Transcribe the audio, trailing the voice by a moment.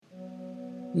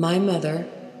My mother,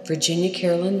 Virginia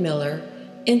Carolyn Miller,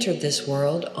 entered this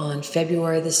world on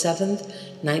February the 7th,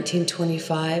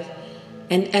 1925,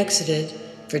 and exited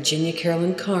Virginia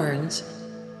Carolyn Carnes,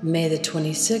 May the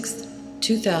 26th,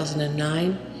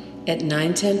 2009, at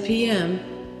 9:10 p.m.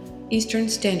 Eastern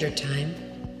Standard Time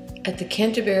at the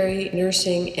Canterbury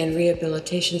Nursing and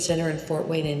Rehabilitation Center in Fort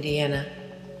Wayne, Indiana.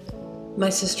 My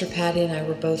sister Patty and I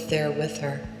were both there with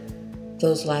her.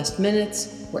 Those last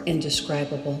minutes were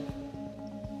indescribable.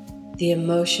 The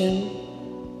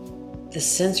emotion, the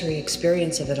sensory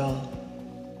experience of it all.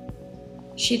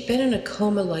 She'd been in a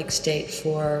coma-like state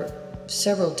for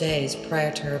several days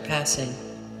prior to her passing,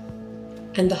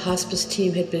 and the hospice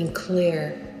team had been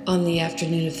clear on the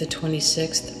afternoon of the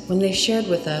 26th when they shared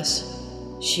with us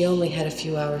she only had a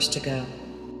few hours to go.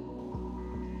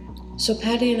 So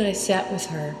Patty and I sat with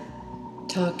her,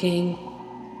 talking,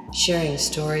 sharing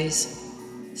stories,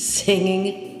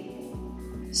 singing.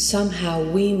 Somehow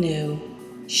we knew,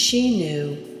 she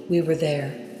knew we were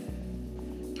there.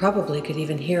 Probably could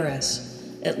even hear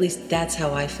us. At least that's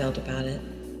how I felt about it.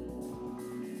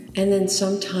 And then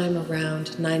sometime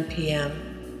around 9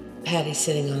 p.m., Patty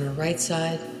sitting on her right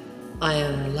side, I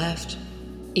on her left,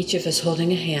 each of us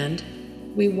holding a hand,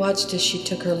 we watched as she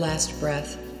took her last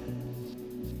breath.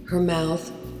 Her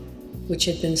mouth, which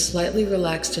had been slightly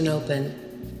relaxed and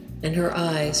open, and her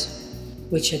eyes,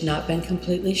 which had not been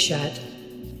completely shut,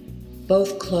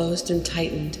 both closed and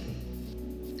tightened,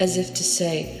 as if to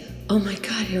say, "Oh my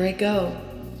God, here I go."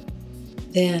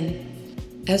 Then,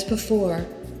 as before,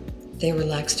 they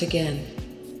relaxed again,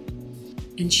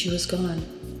 and she was gone,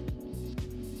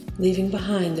 leaving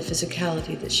behind the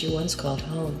physicality that she once called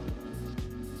home.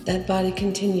 That body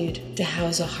continued to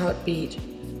house a heartbeat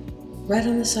right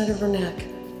on the side of her neck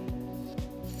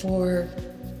for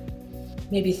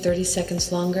maybe 30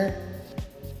 seconds longer,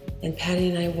 and Patty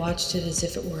and I watched it as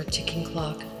if it were a ticking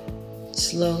clock,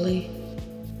 slowly,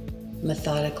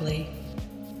 methodically,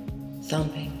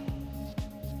 thumping,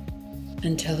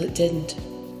 until it didn't.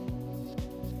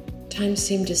 Time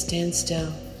seemed to stand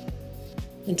still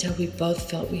until we both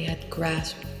felt we had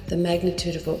grasped the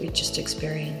magnitude of what we just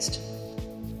experienced.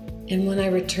 And when I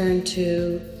returned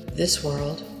to this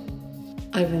world,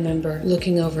 I remember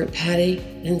looking over at Patty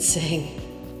and saying,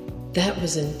 "That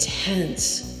was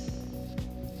intense."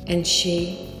 And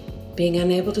she, being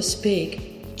unable to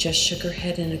speak, just shook her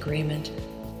head in agreement.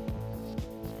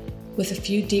 With a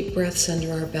few deep breaths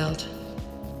under our belt,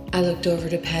 I looked over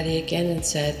to Patty again and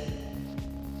said,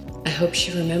 "I hope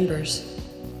she remembers."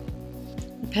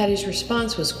 Patty's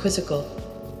response was quizzical.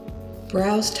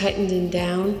 Brows tightened and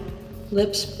down,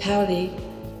 lips pouty.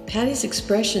 Patty's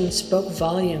expression spoke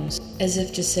volumes, as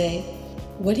if to say,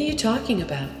 "What are you talking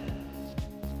about?"